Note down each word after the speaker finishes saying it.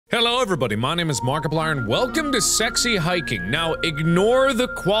Hello everybody, my name is Markiplier and welcome to Sexy Hiking. Now, ignore the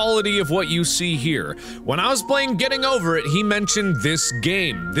quality of what you see here. When I was playing Getting Over It, he mentioned this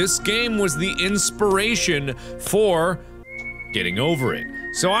game. This game was the inspiration for Getting Over It.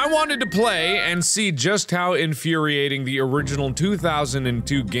 So I wanted to play and see just how infuriating the original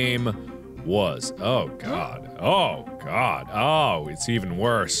 2002 game was. Oh god. Oh god. Oh, it's even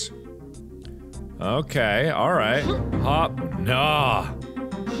worse. Okay, alright. Hop. Nah.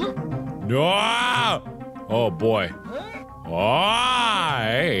 No! Oh boy. Oh,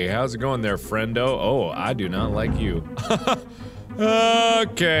 hey, how's it going there, friendo? Oh, I do not like you.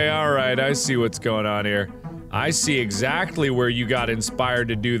 Okay, alright, I see what's going on here. I see exactly where you got inspired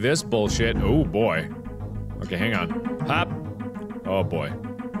to do this bullshit. Oh boy. Okay, hang on. Hop. Oh boy.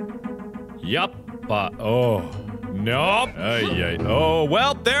 Yup. Oh. Nope. Oh,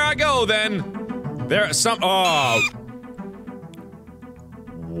 well, there I go then. There's some. Oh.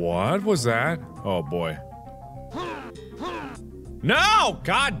 What was that? Oh boy. No!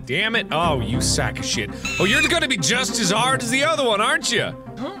 God damn it! Oh, you sack of shit. Oh, you're gonna be just as hard as the other one, aren't you?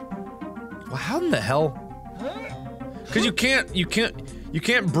 Well, how in the hell? Cause you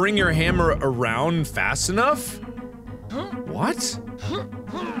can't bring your hammer around fast enough? What?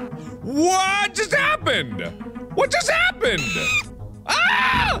 What just happened? What just happened?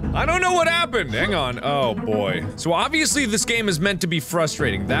 Ah! I don't know what happened. Hang on. Oh boy. So obviously this game is meant to be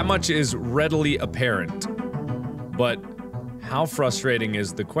frustrating. That much is readily apparent. But how frustrating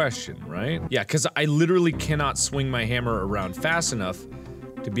is the question, right? Yeah, because I literally cannot swing my hammer around fast enough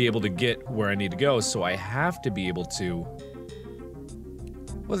to be able to get where I need to go, so I have to be able to...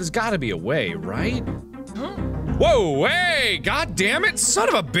 Well, there's gotta be a way, right? Whoa, hey! God damn it, son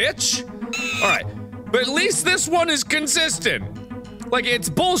of a bitch! Alright, but at least this one is consistent. Like, it's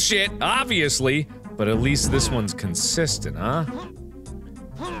bullshit, obviously, but at least this one's consistent, huh?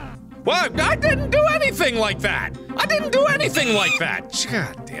 What? I didn't do anything like that! I didn't do anything like that!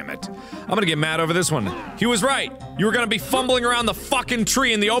 God damn it. I'm gonna get mad over this one. He was right. You were gonna be fumbling around the fucking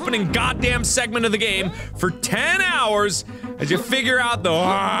tree in the opening goddamn segment of the game for 10 hours as you figure out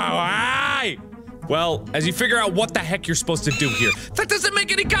the- Well, as you figure out what the heck you're supposed to do here. That doesn't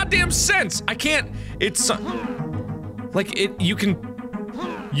make any goddamn sense! I can't- it's- like, you can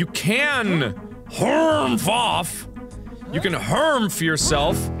harm off. You can harm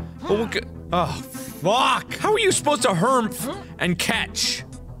yourself, but we'll get- oh, fuck! How are you supposed to harmf and catch?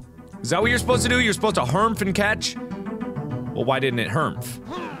 Is that what you're supposed to do? You're supposed to harmf and catch? Well, why didn't it harmf?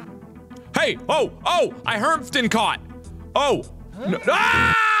 Hey! Oh! Oh! I harmfed and caught! Oh! No,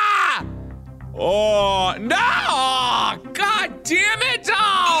 ah! Oh, no! God damn it!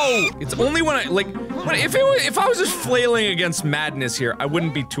 Oh! It's only when I, like, if I was just flailing against madness here, I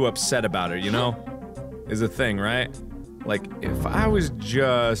wouldn't be too upset about it, you know? Is a thing, right? Like, if I was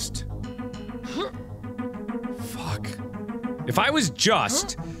just... Fuck. If I was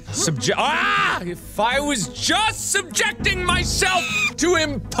just if I was just subjecting myself to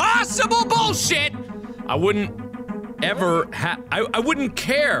impossible bullshit, I wouldn't ever I wouldn't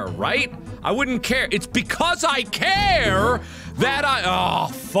care, right? I wouldn't care. It's because I care that oh,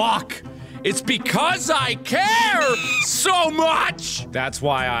 fuck. It's because I care so much! That's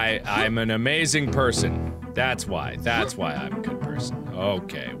why I'm an amazing person. That's why I'm a good person.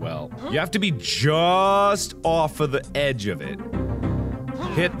 Okay, well, you have to be just off of the edge of it.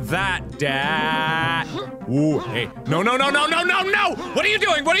 Hit that, Dad. Ooh, hey. No, no, no, no, no, no, no! What are you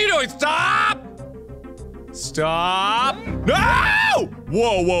doing? What are you doing? Stop! Stop! No!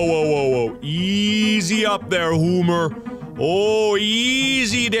 Whoa, whoa, whoa, whoa, whoa. Easy up there, Hoomer. Oh,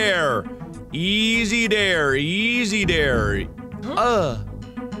 easy there. Easy there, easy there.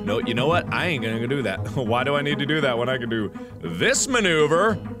 No, you know what? I ain't gonna do that. Why do I need to do that when I can do this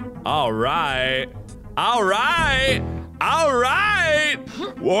maneuver? Alright. Alright! Alright!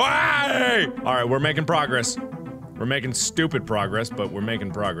 Why? Alright, we're making progress. We're making stupid progress, but we're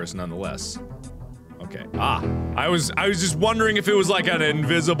making progress nonetheless. Okay. Ah. I was just wondering if it was like an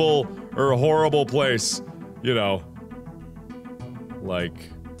invisible or horrible place. You know. Like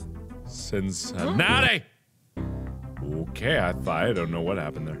Cincinnati! Okay, I don't know what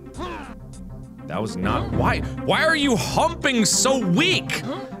happened there. That was not- why are you humping so weak?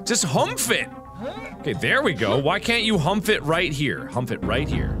 Just humph it! Okay, there we go. Why can't you humph it right here? Humph it right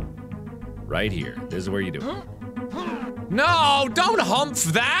here. Right here. This is where you do it. No! Don't humph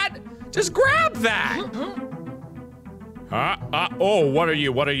that! Just grab that! Oh, what are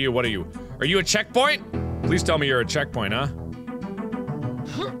you? What are you? What are you? Are you a checkpoint? Please tell me you're a checkpoint, huh?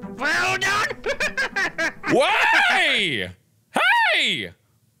 Well done! Hey! Hey!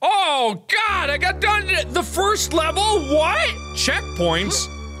 Oh, God, I got done the first level? What? Checkpoints?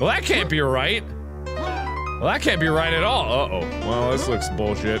 Well, that can't be right. Well, that can't be right at all. Uh-oh. Well, this looks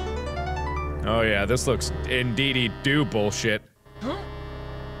bullshit. Oh yeah, this looks indeedy-do bullshit.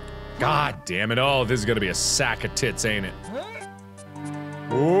 God damn it. Oh, this is gonna be a sack of tits, ain't it?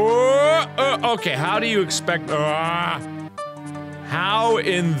 Okay, how do you expect- how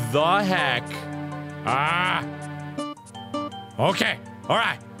in the heck? Okay,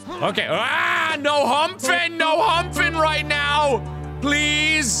 alright. Okay, no humping right now!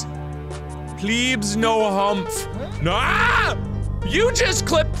 Please! Plebes, no humph. You just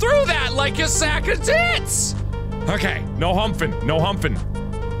clipped through that like a sack of tits! Okay, no humping, no humping.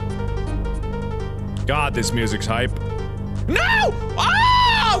 God, this music's hype. No!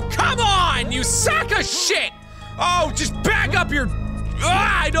 Oh, come on, you sack of shit! Oh, just back up your-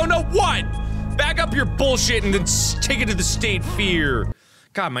 I don't know what! Back up your bullshit and then take it to the state fear.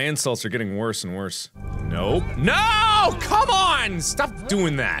 God, my insults are getting worse and worse. Nope. No! Come on! Stop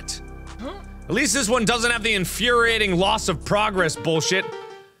doing that. At least this one doesn't have the infuriating loss of progress bullshit.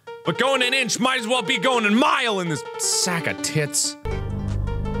 But going an inch might as well be going a mile in this sack of tits.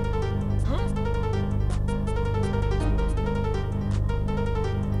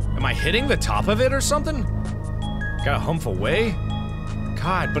 Am I hitting the top of it or something? Gotta hump away?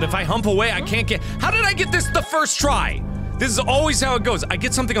 God, but if I hump away, I can't get- How did I get this the first try? This is always how it goes. I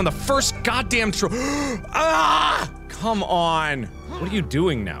get something on the first goddamn try. Come on. What are you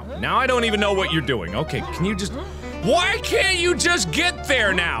doing now? Now I don't even know what you're doing. Okay, can you just- Why can't you just get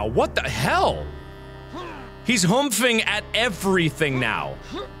there now? What the hell? He's humping at everything now.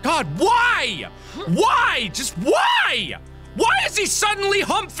 God, why? Why? Just why? Why is he suddenly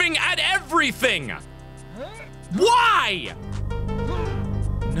humping at everything? Why?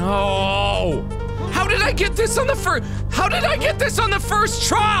 No. How did I get this on the first- How did I get this on the first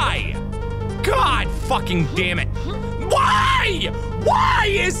try? God fucking damn it. Why? Why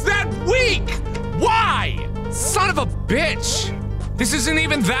is that weak? Why? Son of a bitch. This isn't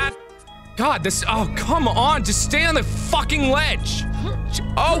even that- God, this- Oh, come on, just stay on the fucking ledge.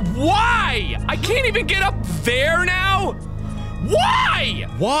 Oh, why? I can't even get up there now? Why?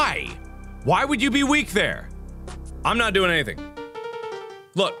 Why? Why would you be weak there? I'm not doing anything.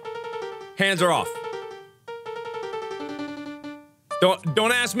 Look, hands are off.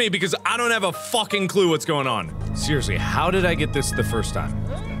 Don't ask me because I don't have a fucking clue what's going on. Seriously, how did I get this the first time?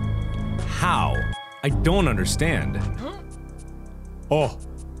 How? I don't understand. Oh,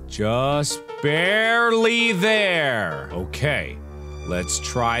 just barely there. Okay, let's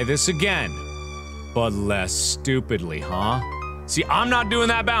try this again. But less stupidly, huh? See, I'm not doing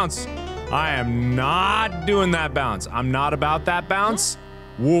that bounce. I am not doing that bounce. I'm not about that bounce.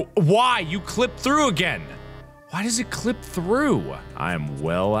 Why? You clipped through again. Why does it clip through? I am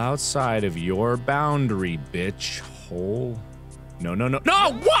well outside of your boundary, bitch hole. No, no, no.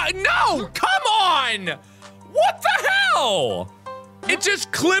 No, what? No! Come on! What the hell? It just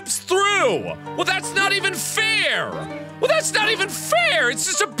clips through. Well, that's not even fair. Well, that's not even fair. It's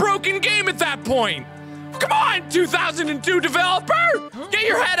just a broken game at that point. Come on, 2002 developer! Get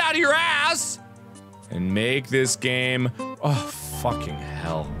your head out of your ass! And make this game, oh, fucking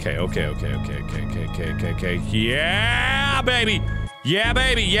hell. Okay. Yeah, baby! Yeah,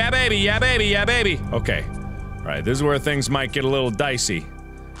 baby, yeah, baby, yeah, baby, yeah, baby. Okay. All right, this is where things might get a little dicey.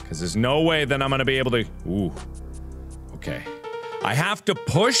 Because there's no way that I'm gonna be able to, ooh. Okay. I have to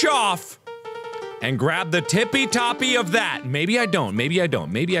push off and grab the tippy-toppy of that. Maybe I don't, maybe I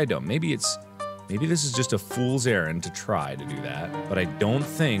don't, maybe I don't. Maybe it's, maybe this is just a fool's errand to try to do that. But I don't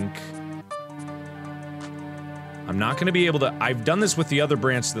think, I'm not gonna be able to, I've done this with the other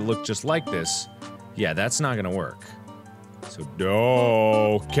branch that look just like this. Yeah, that's not gonna work. So,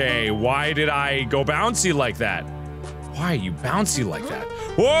 okay, why did I go bouncy like that? Why are you bouncy like that?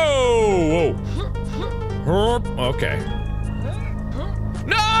 Whoa, whoa. Okay.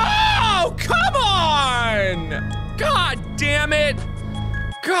 No! Come on! God damn it!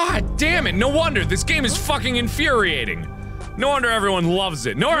 God damn it! No wonder this game is fucking infuriating. No wonder everyone loves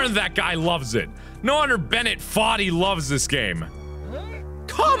it. No wonder that guy loves it. No wonder Bennett Foddy loves this game.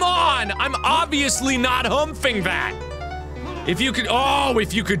 Come on! I'm obviously not humping that! If you could- oh,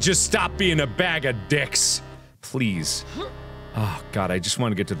 if you could just stop being a bag of dicks. Please. Oh god, I just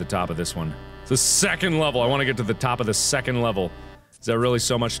want to get to the top of this one. It's the second level. I want to get to the top of the second level. Is that really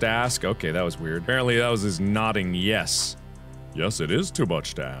so much to ask? Okay, that was weird. Apparently that was his nodding yes. Yes, it is too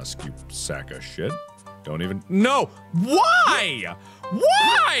much to ask, you sack of shit. Don't even- No! Why?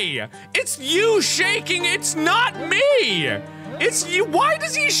 Why? It's you shaking, it's not me! It's you- why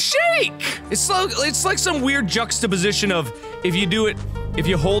does he shake? It's like some weird juxtaposition of, if you do it, if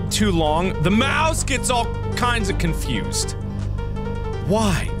you hold too long, the mouse gets all kinds of confused.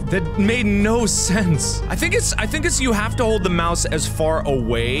 Why? That made no sense. I think it's you have to hold the mouse as far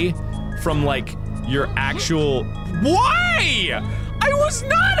away from, like, your actual— Why? I was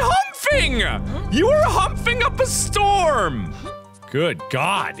not humping! You were humping up a storm! Good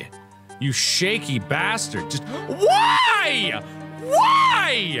God. You shaky bastard. Just— Why?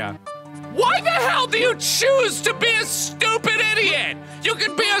 Why? Why the hell do you choose to be a stupid idiot? You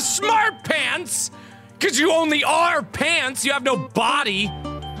could be a smart pants! Cause you only are pants, you have no body.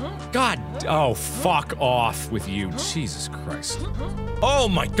 God, oh, fuck off with you, Jesus Christ. Oh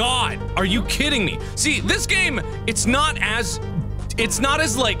my God, are you kidding me? See, this game, it's not as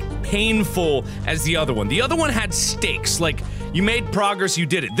like painful as the other one. The other one had stakes, like you made progress, you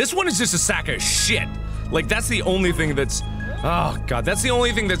did it. This one is just a sack of shit. Like that's the only thing that's— oh God, that's the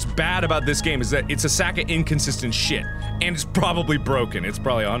only thing that's bad about this game is that it's a sack of inconsistent shit. And it's probably broken. It's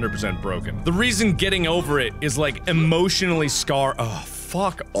probably 100% broken. The reason getting over it is like emotionally oh,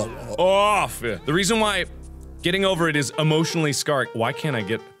 fuck off. The reason why getting over it is emotionally scarred— why can't I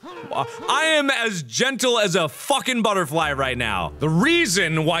get— I am as gentle as a fucking butterfly right now. The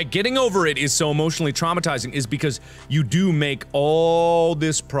reason why getting over it is so emotionally traumatizing is because you do make all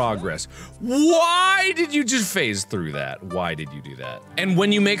this progress. Why did you just phase through that? Why did you do that? And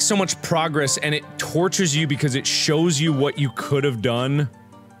when you make so much progress and it tortures you because it shows you what you could have done,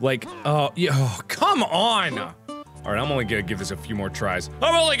 like, yeah, oh, come on! Alright, I'm only gonna give this a few more tries.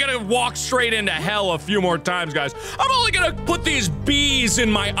 I'm only gonna walk straight into hell a few more times, guys. I'm only gonna put these bees in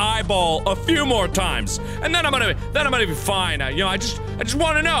my eyeball a few more times. And then I'm gonna be fine. You know, I just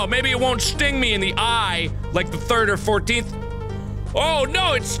wanna know. Maybe it won't sting me in the eye like the 3rd or 14th. Oh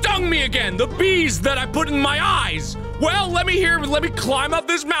no, it stung me again! The bees that I put in my eyes! Well, let me climb up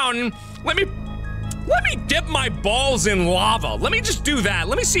this mountain. Let me dip my balls in lava. Let me just do that.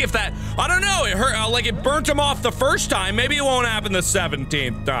 Let me see if that— I don't know, it hurt, like it burnt them off the first time. Maybe it won't happen the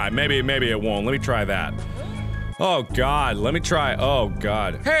 17th time. Maybe it won't. Let me try that. Oh God, let me try— oh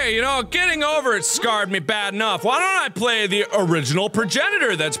God. Hey, you know, getting over it scarred me bad enough. Why don't I play the original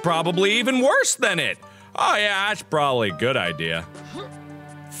Progenitor that's probably even worse than it? Oh yeah, that's probably a good idea.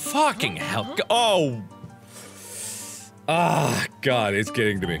 Fucking hell. Oh. Ah, God, it's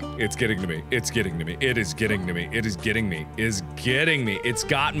getting to me. It's getting to me. It's getting to me. It is getting to me. It is getting me. It's getting me. It's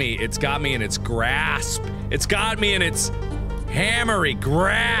got me. It's got me in its grasp. It's got me in its hammery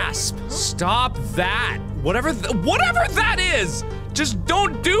grasp. Stop that. Whatever that is, just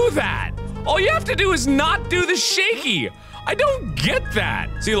don't do that. All you have to do is not do the shaky. I don't get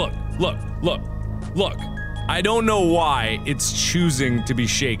that. See, look. I don't know why it's choosing to be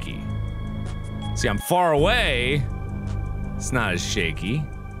shaky. See, I'm far away. It's not as shaky.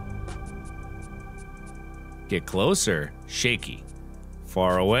 Get closer, shaky.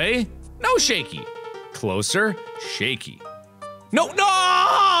 Far away, no shaky. Closer, shaky. No,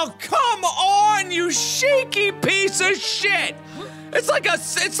 come on, you shaky piece of shit. It's like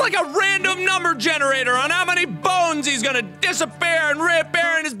a random number generator on how many bones he's gonna disappear and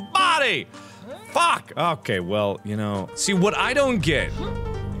reappear in his body. Fuck. Okay, well, you know, see what I don't get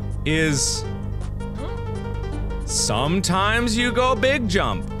is sometimes you go big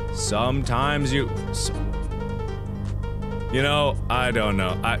jump, sometimes you know, I don't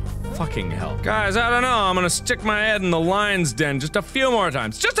know. Fucking hell. Guys, I don't know, I'm gonna stick my head in the lion's den just a few more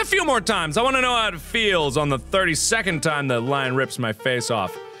times. Just a few more times. I wanna know how it feels on the 32nd time the lion rips my face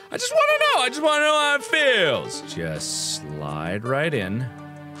off. I just wanna know how it feels. Just slide right in.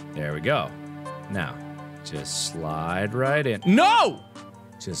 There we go. Now, just slide right in. No!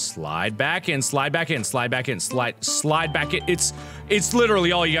 Just slide back in, slide back in, slide back in, slide back in. It's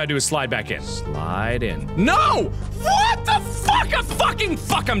literally all you gotta do is slide back in. Slide in. No! What the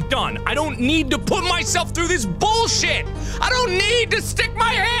fuck? I'm done. I don't need to put myself through this bullshit. I don't need to stick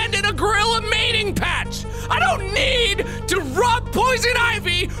my hand in a gorilla mating patch. I don't need to rub poison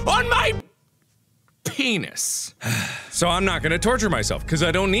ivy on my penis. So I'm not gonna torture myself, because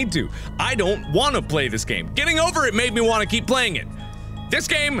I don't need to. I don't want to play this game. Getting over it made me want to keep playing it. This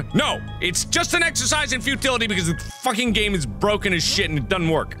game, no. It's just an exercise in futility because the fucking game is broken as shit and it doesn't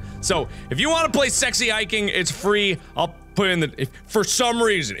work. So, if you want to play Sexy Hiking, it's free. I'll put in the— if for some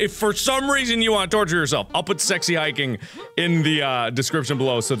reason you want to torture yourself, I'll put Sexy Hiking in the description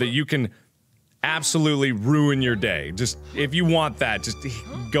below so that you can absolutely ruin your day. Just, if you want that, just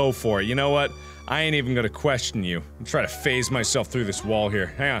go for it. You know what? I ain't even gonna question you. I'm trying to phase myself through this wall here.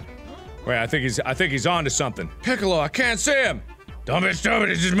 Hang on. Wait, I think he's onto something. Piccolo, I can't see him! Don't be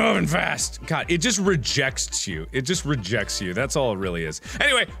stupid, it's just moving fast. God, it just rejects you. It just rejects you. That's all it really is.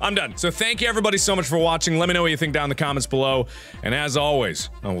 Anyway, I'm done. So thank you everybody so much for watching. Let me know what you think down in the comments below. And as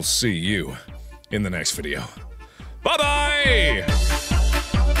always, I will see you in the next video. Bye-bye!